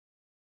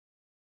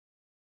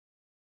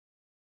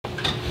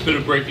Bit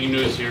of breaking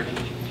news here.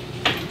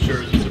 I'm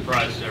sure it's a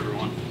surprise to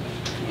everyone.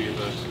 We've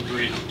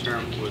agreed to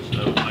terms with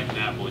Mike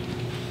Napoli,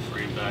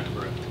 bring him back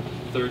for a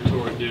third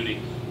tour of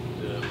duty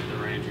with the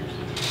Rangers.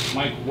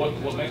 Mike,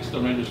 what makes the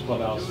Rangers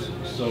clubhouse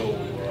so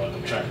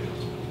attractive?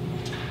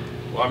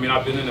 Well, I mean,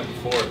 I've been in it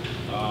before.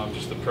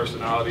 Just the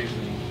personalities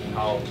and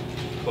how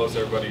close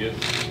everybody is.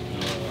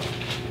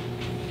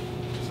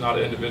 It's not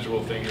an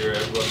individual thing here.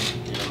 Everybody,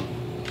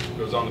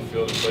 goes on the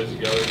field and plays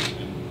together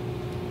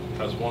and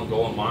has one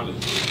goal in mind, is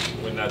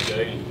to win that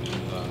day and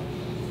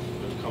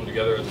come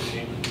together as a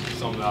team. It's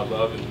something I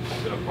love and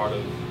been a part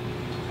of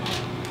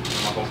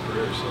my whole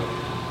career. So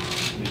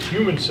the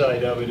human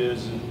side of it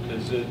is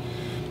that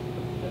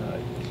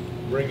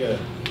bring a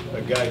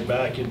guy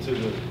back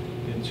into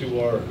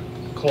our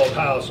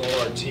clubhouse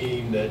on our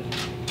team that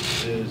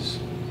is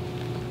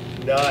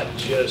not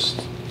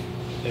just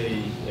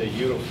a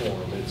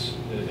uniform. It's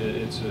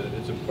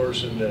a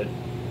person that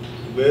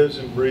lives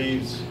and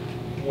breathes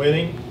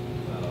winning.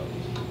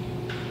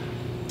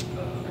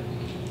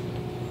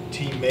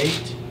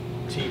 Teammates,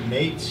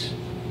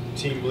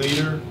 team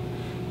leader,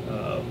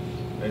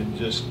 and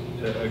just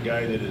a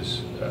guy that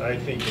is, I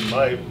think, in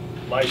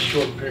my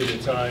short period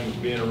of time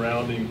of being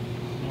around him,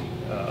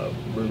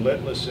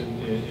 relentless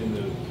in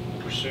the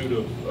pursuit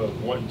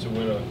of wanting to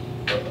win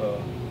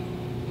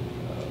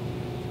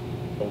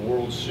a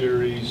World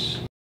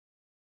Series.